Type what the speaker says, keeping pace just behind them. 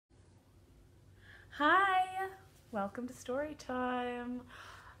Hi, welcome to Storytime.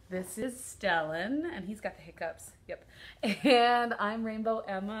 This is Stellan, and he's got the hiccups. Yep. And I'm Rainbow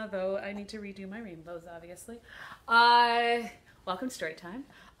Emma, though I need to redo my rainbows, obviously. Welcome to Storytime.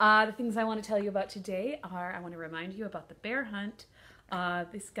 The things I want to tell you about today are, I want to remind you about the bear hunt.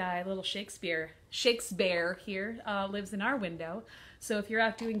 This guy, little Shakespeare here, lives in our window. So if you're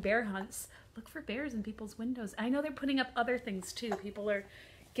out doing bear hunts, look for bears in people's windows. I know they're putting up other things too. People are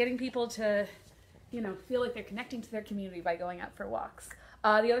getting people to, feel like they're connecting to their community by going out for walks.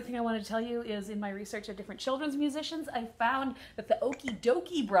 The other thing I want to tell you is in my research of different children's musicians, I found that the Okie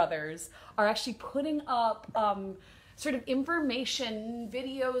Dokie brothers are actually putting up sort of information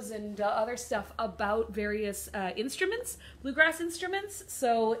videos and other stuff about various instruments, bluegrass instruments.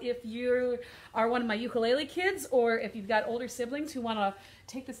 So if you are one of my ukulele kids, or if you've got older siblings who want to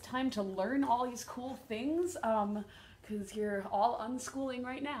take this time to learn all these cool things, because you're all unschooling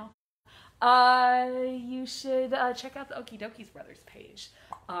right now, you should check out the Okie Dokie Brothers page.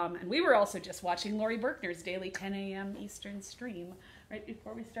 And we were also just watching Lori Berkner's daily 10 a.m. Eastern stream right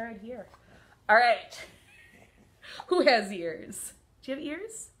before we started here. All right. Who has ears? Do you have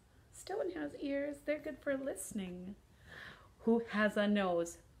ears? Stellan has ears. They're good for listening. Who has a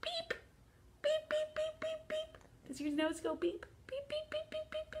nose? Beep. Beep, beep, beep, beep, beep. Does your nose go beep? Beep, beep, beep,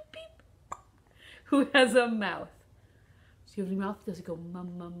 beep, beep, beep, beep. Who has a mouth? Do you have any mouth? Does it go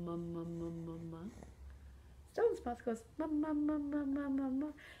mum, mum, mum, mum, mum, mum, mum? Stellan's mouth goes mum, mum, mum, mum, mum, mum,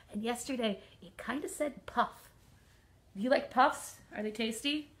 mum. And yesterday, it kind of said puff. Do you like puffs? Are they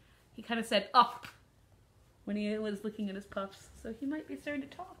tasty? He kind of said up when he was looking at his puffs. So he might be starting to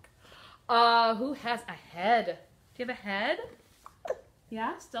talk. Who has a head? Do you have a head?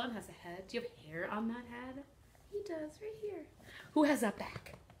 Yeah, Stellan has a head. Do you have hair on that head? He does, right here. Who has a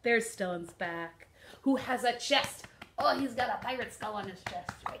back? There's Stellan's back. Who has a chest? Oh, he's got a pirate skull on his chest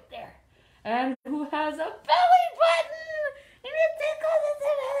right there. And who has a belly button? And it tickles his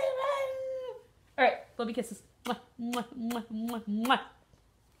belly button. All right, let me kisses. Mwah, mwah, mwah, mwah, mwah.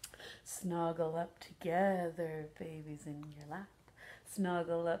 Snuggle up together, babies in your lap.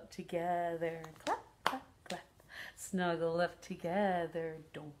 Snuggle up together, clap, clap, clap. Snuggle up together,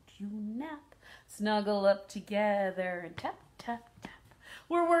 don't you nap. Snuggle up together and tap, tap, tap.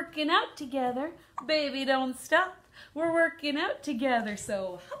 We're working out together, baby, don't stop. We're working out together,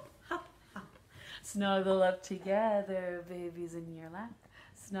 so hop, hop, hop. Snuggle up together, babies in your lap.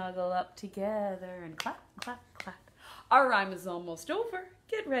 Snuggle up together and clap, clap, clap. Our rhyme is almost over.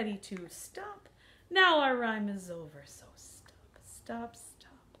 Get ready to stop. Now our rhyme is over, so stop, stop,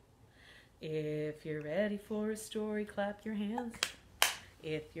 stop. If you're ready for a story, clap your hands.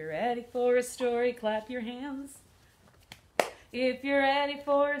 If you're ready for a story, clap your hands. If you're ready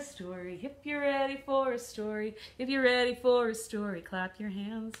for a story, if you're ready for a story, if you're ready for a story, clap your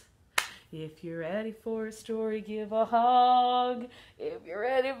hands. If you're ready for a story, give a hug. If you're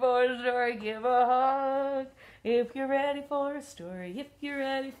ready for a story, give a hug. If you're ready for a story, if you're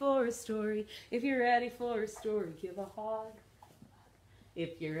ready for a story, if you're ready for a story, give a hug.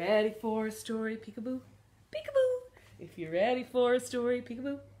 If you're ready for a story, peekaboo, peekaboo. If you're ready for a story,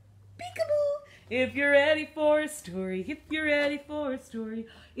 peekaboo, peekaboo. If you're ready for a story, if you're ready for a story,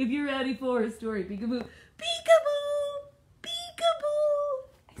 if you're ready for a story, peekaboo, peekaboo, peekaboo.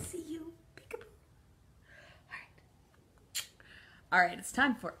 I see you, peekaboo. All right, it's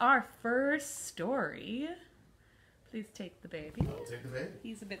time for our first story. Please take the baby. I'll take the baby.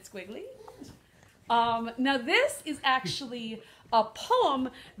 He's a bit squiggly. Now this is actually a poem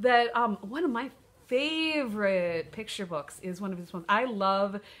that one of my favorite picture books is one of his ones. I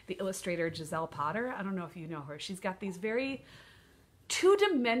love the illustrator Giselle Potter. I don't know if you know her. She's got these very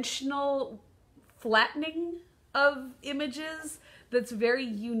two-dimensional flattening of images that's very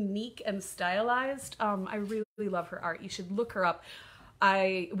unique and stylized. I really love her art. You should look her up.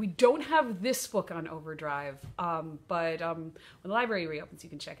 We don't have this book on Overdrive, but when the library reopens, you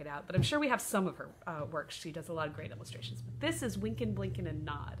can check it out. But I'm sure we have some of her works. She does a lot of great illustrations. But this is Winkin', Blinkin' and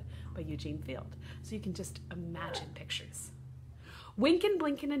Nod by Eugene Field. So you can just imagine pictures. Winkin',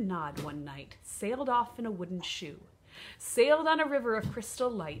 Blinkin' and Nod one night sailed off in a wooden shoe, sailed on a river of crystal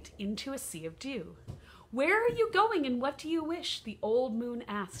light into a sea of dew. Where are you going and what do you wish? The old moon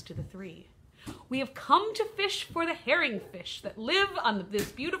asked to the three. We have come to fish for the herring fish that live on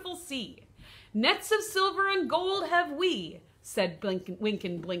this beautiful sea. Nets of silver and gold have we, said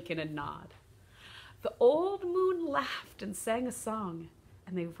Winkin', Blinkin' and Nod. The old moon laughed and sang a song,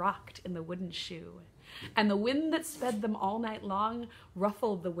 and they rocked in the wooden shoe. And the wind that sped them all night long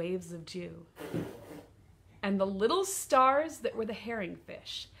ruffled the waves of dew. And the little stars that were the herring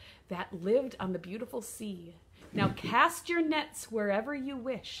fish that lived on the beautiful sea now cast your nets wherever you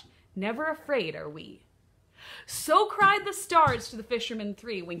wish,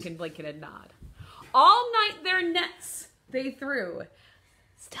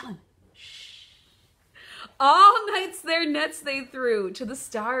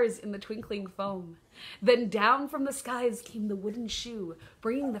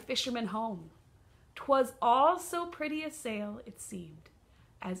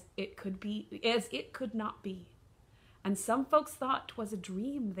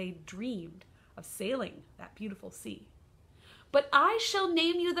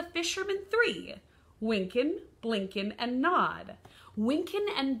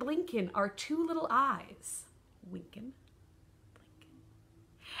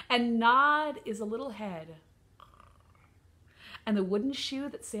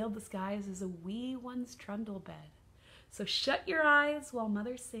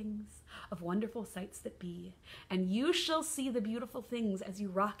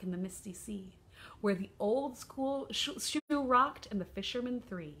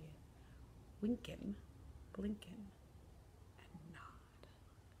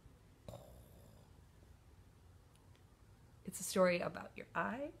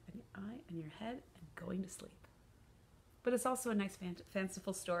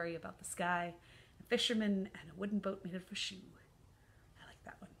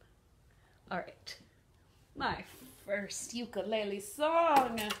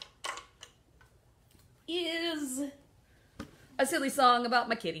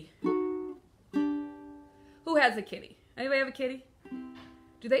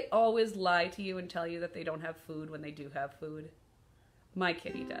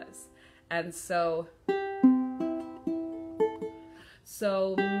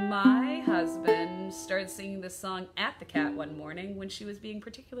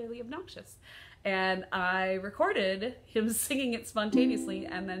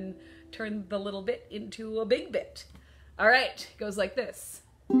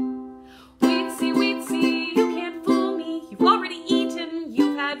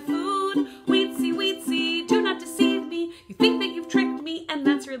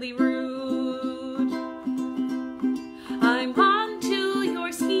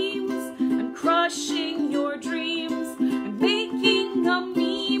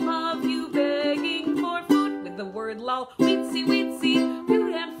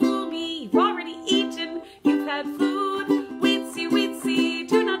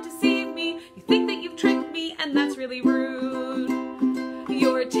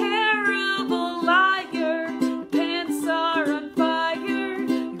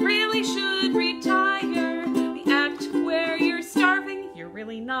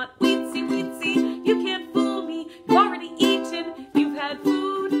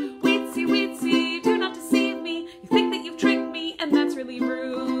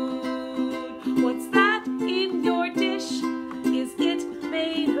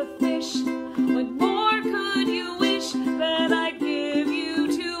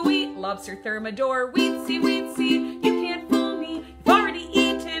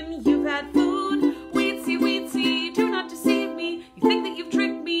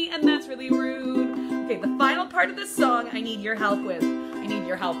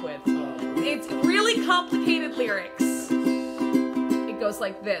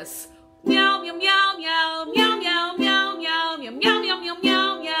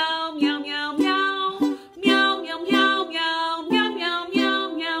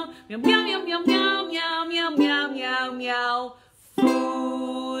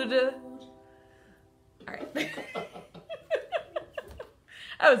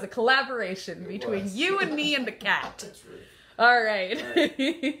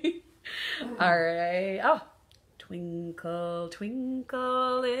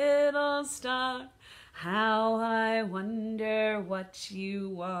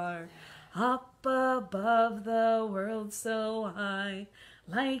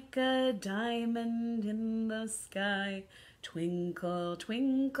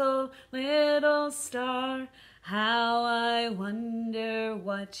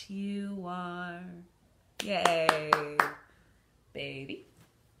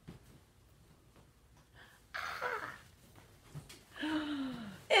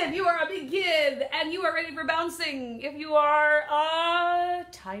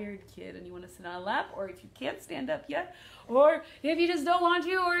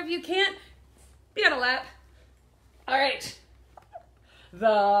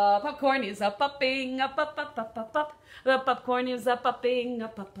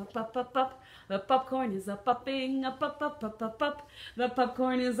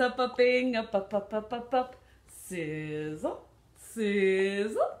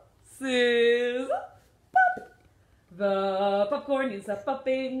 sizzle, pop. The popcorn is up,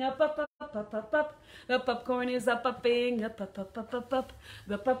 upping, up, up, up, up, up, up, up. The popcorn is up, upping, up, up, up, up, up, up.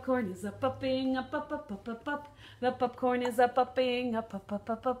 The popcorn is up, upping, up, up, up, up, up, up. The popcorn is up, upping, up, up, up,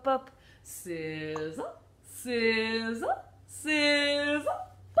 up, up, up. Sizzle, sizzle, sizzle,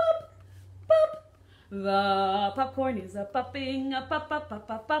 pop, pop. The popcorn is up, upping, up, up, up, up,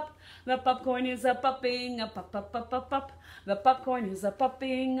 up, up. The popcorn is up, upping, up, up, up, up, up, up. The popcorn is up,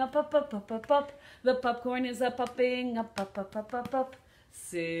 upping, up, up, up, up, up, up. The popcorn is up, upping, up, up, up, up, up, up.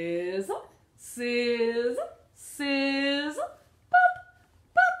 Sizzle, sizzle, sizzle, pop,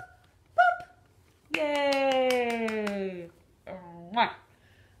 pop, pop. Yay! All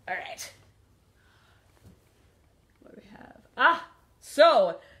right. What do we have?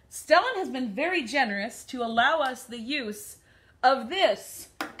 So Stellan has been very generous to allow us the use of this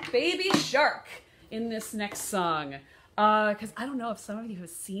baby shark in this next song. Because I don't know if some of you have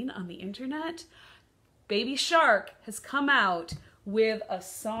seen on the internet, Baby Shark has come out with a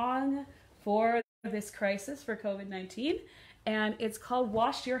song for this crisis for COVID-19, and it's called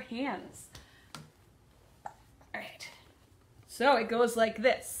Wash Your Hands. All right. So it goes like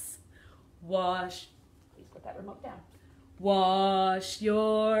this. Please put that remote down. Wash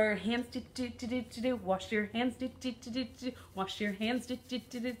your hands, wash your hands, wash your hands,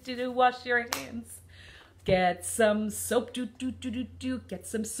 wash your hands. Get some soap, get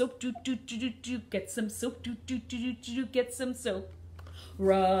some soap, get some soap, get some soap.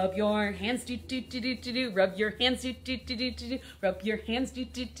 Rub your hands, rub your hands, rub your hands,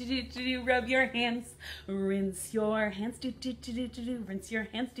 rub your hands. Rinse your hands, rinse your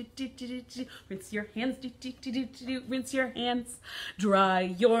hands, rinse your hands, rinse your hands. Dry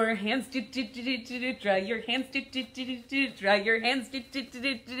your hands, dry your hands, dry your hands,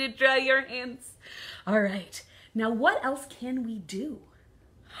 dry your hands. All right, now what else can we do?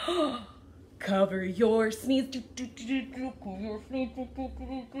 Cover your sneeze, cover your sneeze,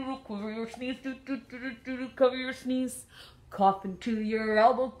 cover your sneeze, cover your sneeze. Cough into your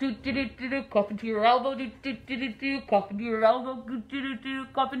elbow, cough into your elbow, cough into your elbow,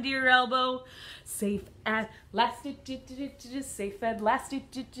 cough into your elbow. Safe at last, safe at last,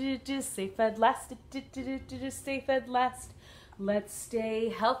 safe at last, safe at last. Let's stay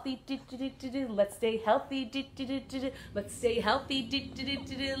healthy, let's stay healthy, let's stay healthy,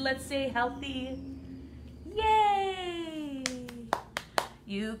 let's stay healthy. Yay!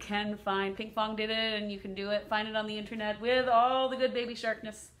 You can find, Ping Pong did it, and you can do it, find it on the internet with all the good baby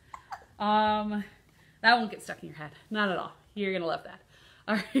sharkness. That won't get stuck in your head, not at all. You're gonna love that.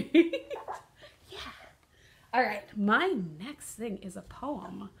 All right. Yeah. All right, my next thing is a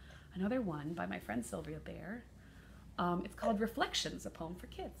poem, another one by my friend Sylvia Bear. It's called Reflections, a poem for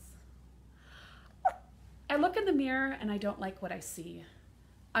kids. I look in the mirror and I don't like what I see.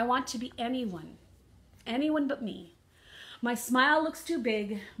 I want to be anyone but me. My smile looks too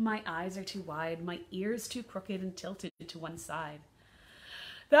big, my eyes are too wide, my ears too crooked and tilted to one side.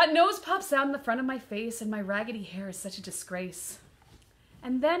 That nose pops out in the front of my face and my raggedy hair is such a disgrace.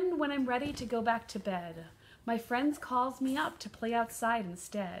 And then when I'm ready to go back to bed, my friend calls me up to play outside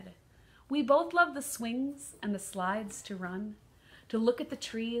instead. We both love the swings and the slides to run, to look at the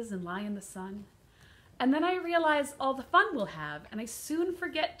trees and lie in the sun. And then I realize all the fun we'll have, and I soon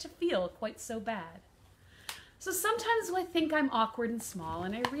forget to feel quite so bad. So sometimes I think I'm awkward and small,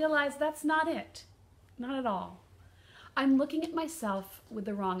 and I realize that's not it. Not at all. I'm looking at myself with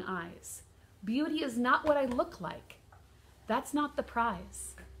the wrong eyes. Beauty is not what I look like. That's not the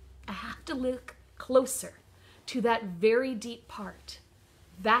prize. I have to look closer to that very deep part.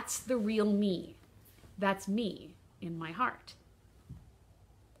 That's the real me. That's me in my heart.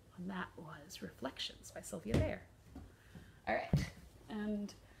 And that was Reflections by Sylvia Bear. All right,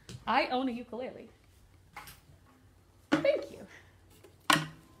 and I own a ukulele. Thank you.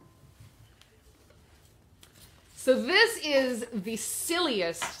 So this is the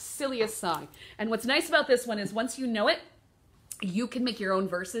silliest song. And what's nice about this one is once you know it, you can make your own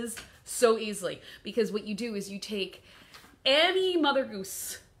verses so easily. Because what you do is you take any Mother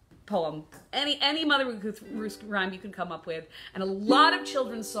Goose poem, any Mother Goose rhyme you can come up with, and a lot of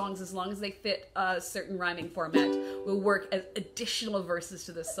children's songs, as long as they fit a certain rhyming format, will work as additional verses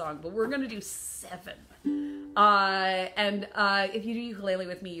to this song. But we're going to do 7. If you do ukulele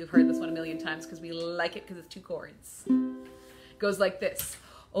with me, you've heard this one a million times because we like it because it's 2 chords. It goes like this.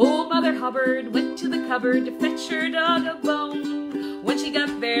 Old Mother Hubbard went to the cupboard to fetch her dog a bone. When she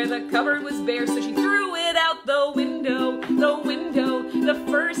got there, the cupboard was bare, so she threw it out the window, the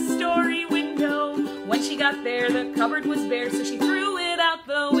first-story window. When she got there, the cupboard was bare, so she threw it out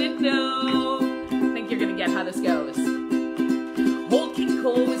the window. I think you're gonna get how this goes. Old King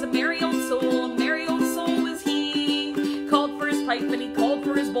Cole was a merry old soul, a merry old soul was he. Called for his pipe and he called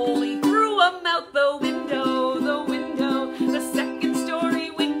for his bowl, he threw him out the window, the second story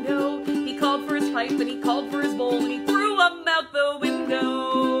window. He called for his pipe and he called for his bowl, and he threw him out the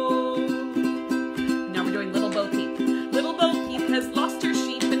window. Now we're doing Little Bo Peep. Little Bo Peep has lost her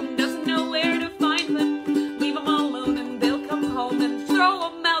sheep and doesn't know where to find them. Leave them all alone and they'll come home and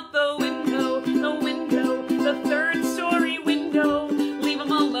throw them out the window, the third story window. Leave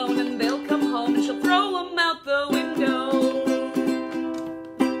them all alone and they'll come home and she'll throw them out the window.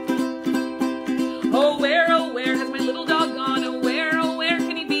 Oh, where has my little dog gone? Oh, where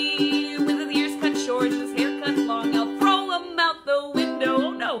can he be? With his ears cut short and his hair cut long, I'll throw him out the window.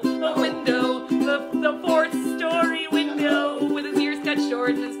 Oh no, the window, the fourth story window. With his ears cut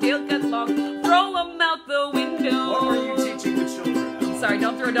short and his tail cut long, throw him out the window. What were you teaching the children? I'm sorry,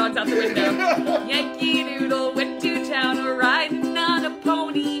 don't throw dogs out the window. Yankee Doodle went to town riding on a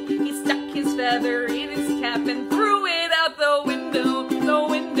pony. He stuck his feather in his cap and threw it out the window,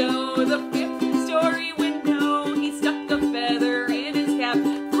 the fifth story window. He stuck a feather in his cap,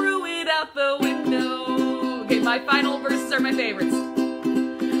 threw it out the window. Okay, my final verses are my favorites.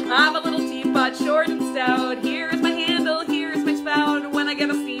 I'm a little teapot, short and stout. Here's my handle, here's my spout. When I get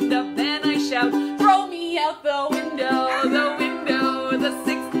all steamed up, then I shout, throw me out the window, the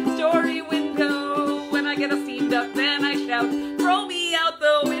sixth story window. When I get all steamed up, then I shout, throw me out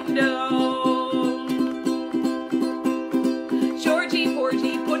the window. Georgie,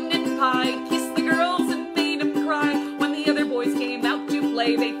 Porgy, puddin' and pie kissed the girls and made them cry. When the other boys came out to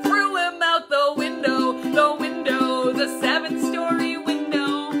play, they threw him out the window, the seventh story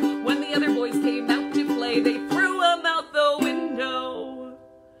window. When the other boys came out to play, they threw him out the window.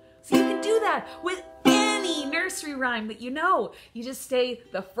 So you can do that with any nursery rhyme that you know. You just say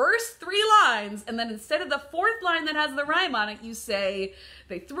the first three lines, and then instead of the fourth line that has the rhyme on it, you say,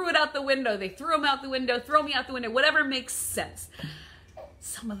 they threw it out the window, they threw him out the window, throw me out the window, whatever makes sense.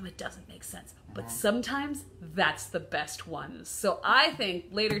 Some of them it doesn't make sense, but sometimes that's the best ones. So I think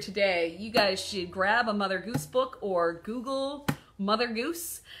later today, you guys should grab a Mother Goose book or Google Mother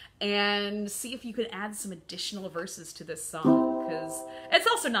Goose and see if you can add some additional verses to this song, because it's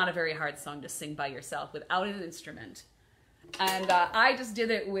also not a very hard song to sing by yourself without an instrument. And I just did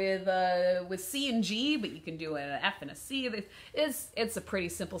it with C and G, but you can do an F and a C. It's a pretty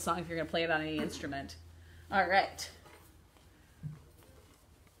simple song if you're going to play it on any instrument. All right.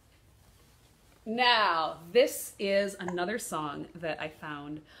 Now, this is another song that I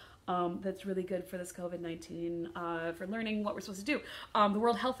found that's really good for this COVID-19, for learning what we're supposed to do. The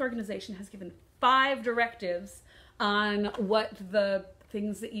World Health Organization has given 5 directives on what the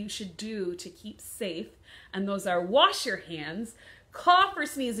things that you should do to keep safe. And those are: wash your hands, cough or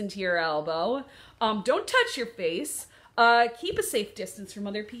sneeze into your elbow, don't touch your face, keep a safe distance from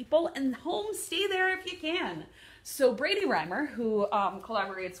other people, and stay there if you can. So Brady Reimer, who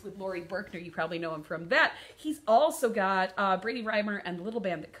collaborates with Laurie Berkner, you probably know him from that, he's also got Brady Reimer and the Little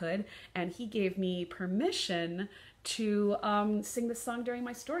Band That Could, and he gave me permission to sing this song during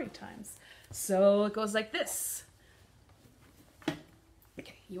my story times. So it goes like this.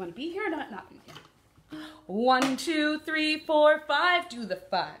 Okay, you want to be here or not be here? 1, 2, 3, 4, 5, do the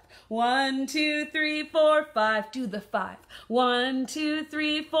 5. 1, 2, 3, 4, 5, do the 5. 1, 2,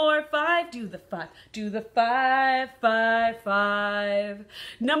 3, 4, 5, do the 5. Do the 5, 5, 5.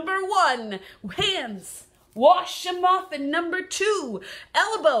 Number 1, hands. Wash them off. And number 2,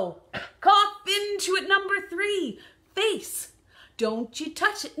 elbow. Cough into it. Number 3, face. Don't you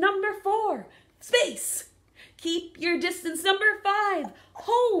touch it. Number 4, space. Keep your distance. Number 5,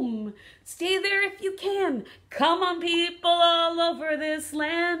 home. Stay there if you can. Come on, people all over this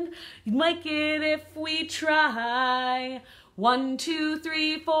land. You'd like it if we try. 1, 2,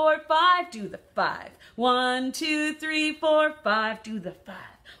 3, 4, 5, do the 5. 1, 2, 3, 4, 5, do the 5.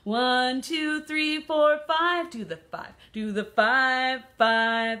 1, 2, 3, 4, 5, do the 5. Do the 5,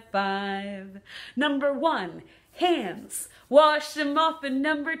 5, 5. Number 1, hands. Wash them off. And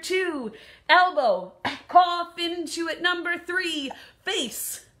number 2, elbow. Cough into it. Number 3,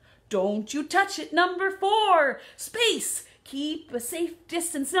 face. Don't you touch it. Number 4, space. Keep a safe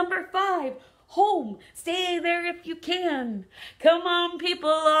distance. Number 5, home. Stay there if you can. Come on, people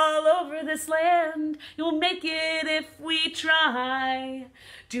all over this land. You'll make it if we try.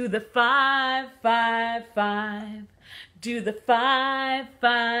 Do the 5, 5, 5. Do the 5,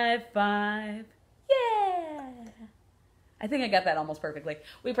 5, 5. Yeah. I think I got that almost perfectly.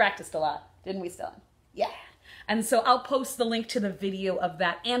 We practiced a lot, didn't we, Stellan? Yeah. And so I'll post the link to the video of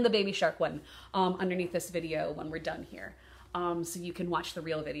that and the Baby Shark one underneath this video when we're done here. So you can watch the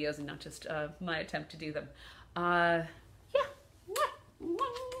real videos and not just my attempt to do them. Yeah.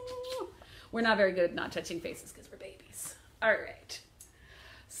 We're not very good at not touching faces because we're babies. All right.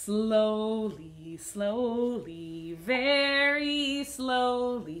 Slowly, slowly, very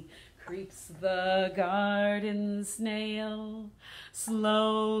slowly creeps the garden snail.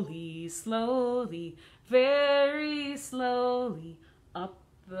 Slowly, slowly, very slowly up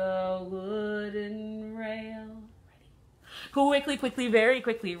the wooden rail. Quickly, quickly, very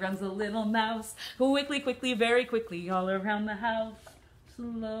quickly runs a little mouse. Quickly, quickly, very quickly all around the house.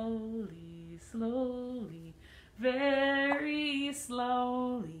 Slowly, slowly, very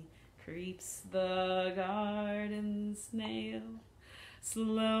slowly creeps the garden snail.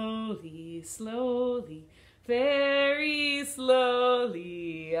 Slowly, slowly, very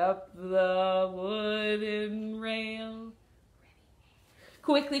slowly up the wooden rail.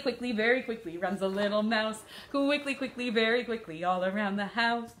 Quickly, quickly, very quickly runs a little mouse. Quickly, quickly, very quickly all around the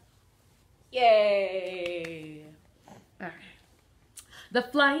house. Yay! All right. The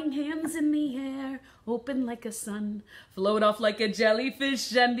flying hands in the air, open like a sun, float off like a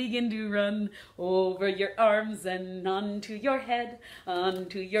jellyfish and begin to run over your arms and onto your head,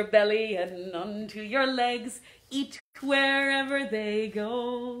 onto your belly and onto your legs, eat wherever they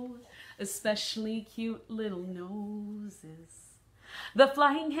go, especially cute little noses. The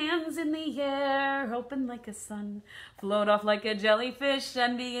flying hands in the air, open like a sun, float off like a jellyfish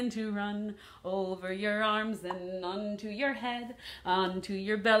and begin to run over your arms and onto your head, onto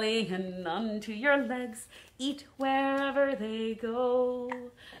your belly and onto your legs, eat wherever they go,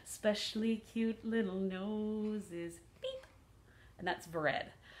 especially cute little noses. Beep. And that's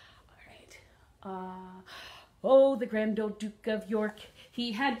bread. All right. Oh, the grand old Duke of York,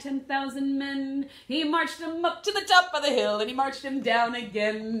 he had 10,000 men. He marched them up to the top of the hill, and he marched them down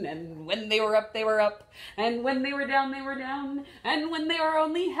again. And when they were up, they were up. And when they were down, they were down. And when they were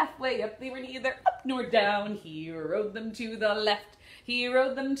only halfway up, they were neither up nor down. He rode them to the left, he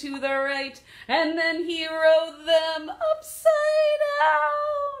rode them to the right, and then he rode them upside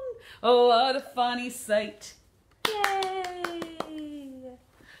down. Oh, what a funny sight. Yay!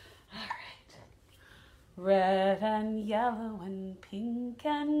 Red and yellow and pink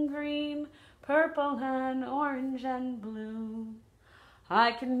and green, purple and orange and blue.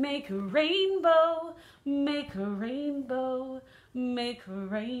 I can make a rainbow, make a rainbow, make a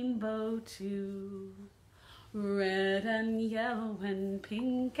rainbow too. Red and yellow and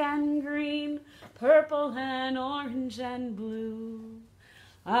pink and green, purple and orange and blue.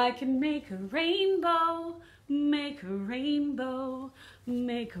 I can make a rainbow, make a rainbow,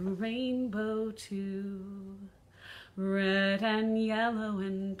 make a rainbow too. Red and yellow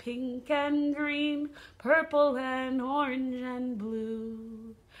and pink and green, purple and orange and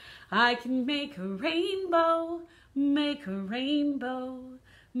blue. I can make a rainbow, make a rainbow,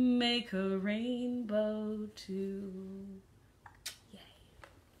 make a rainbow too. Yay.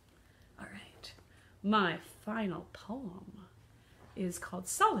 All right. My final poem is called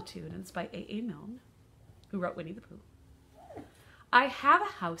Solitude, and it's by A.A. Milne, who wrote Winnie the Pooh. I have a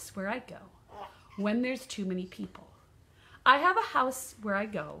house where I go when there's too many people. I have a house where I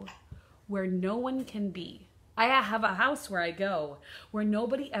go where no one can be. I have a house where I go where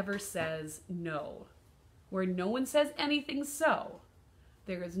nobody ever says no, where no one says anything so.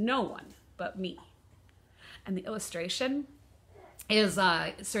 There is no one but me. And the illustration is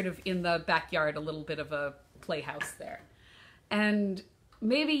sort of in the backyard, a little bit of a playhouse there. And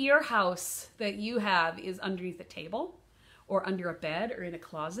maybe your house that you have is underneath a table or under a bed or in a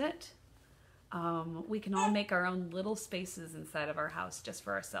closet. We can all make our own little spaces inside of our house just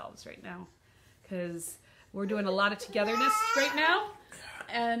for ourselves right now, because we're doing a lot of togetherness right now,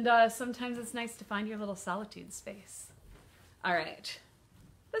 and sometimes it's nice to find your little solitude space. All right.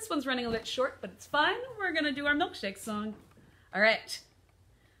 This one's running a bit short, but it's fine. We're going to do our milkshake song. All right.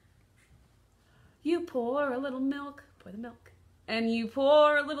 You pour a little milk, pour the milk. And you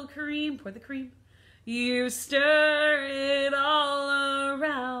pour a little cream, pour the cream. You stir it all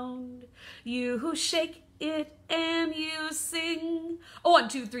around. You shake it and you sing. Oh, 1,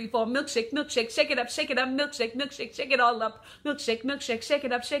 2, 3, 4, milkshake, milkshake, shake it up, milkshake, milkshake, shake it all up. Milkshake, milkshake, shake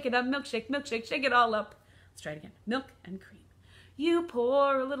it up, milkshake, milkshake, shake it all up. Let's try it again. Milk and cream. You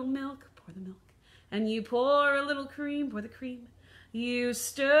pour a little milk, pour the milk. And you pour a little cream, pour the cream. You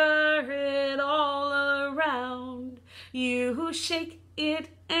stir it all around. You shake it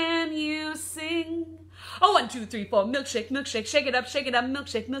and you sing. Oh, 1, 2, 3, 4, milkshake, milkshake, shake it up,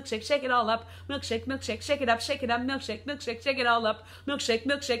 milkshake, milkshake, shake it all up. Milkshake, milkshake, shake it up, milkshake, milkshake, shake it all up. Milkshake,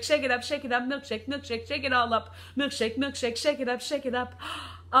 milkshake, shake it up, milkshake, milkshake, shake it all up. Milkshake, milkshake, shake it up.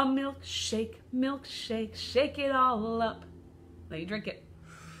 A milkshake, milkshake, shake it all up. Let you drink it.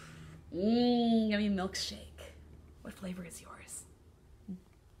 Yummy milkshake. What flavor is yours?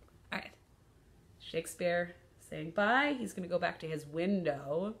 Shakespeare saying bye. He's going to go back to his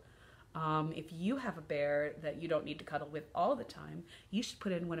window. If you have a bear that you don't need to cuddle with all the time, you should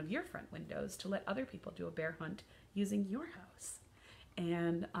put it in one of your front windows to let other people do a bear hunt using your house.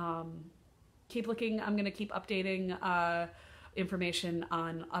 And keep looking. I'm going to keep updating information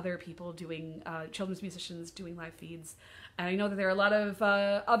on other people doing, children's musicians doing live feeds. And I know that there are a lot of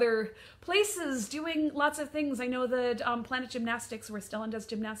other places doing lots of things. I know that Planet Gymnastics, where Stellan does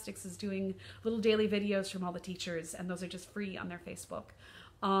gymnastics, is doing little daily videos from all the teachers, and those are just free on their Facebook.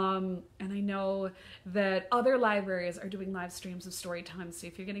 And I know that other libraries are doing live streams of story time. So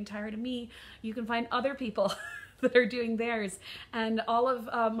if you're getting tired of me, you can find other people that are doing theirs. And all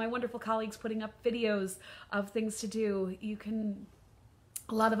of my wonderful colleagues putting up videos of things to do.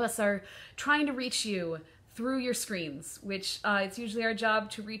 A lot of us are trying to reach you through your screens, which it's usually our job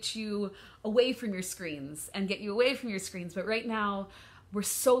to reach you away from your screens and get you away from your screens. But right now, we're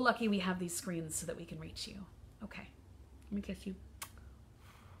so lucky we have these screens so that we can reach you. Okay, let me kiss you.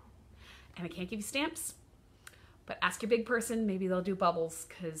 And I can't give you stamps, but ask your big person. Maybe they'll do bubbles,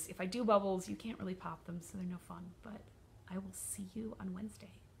 because if I do bubbles, you can't really pop them, so they're no fun. But I will see you on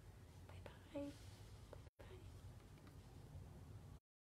Wednesday. Bye-bye.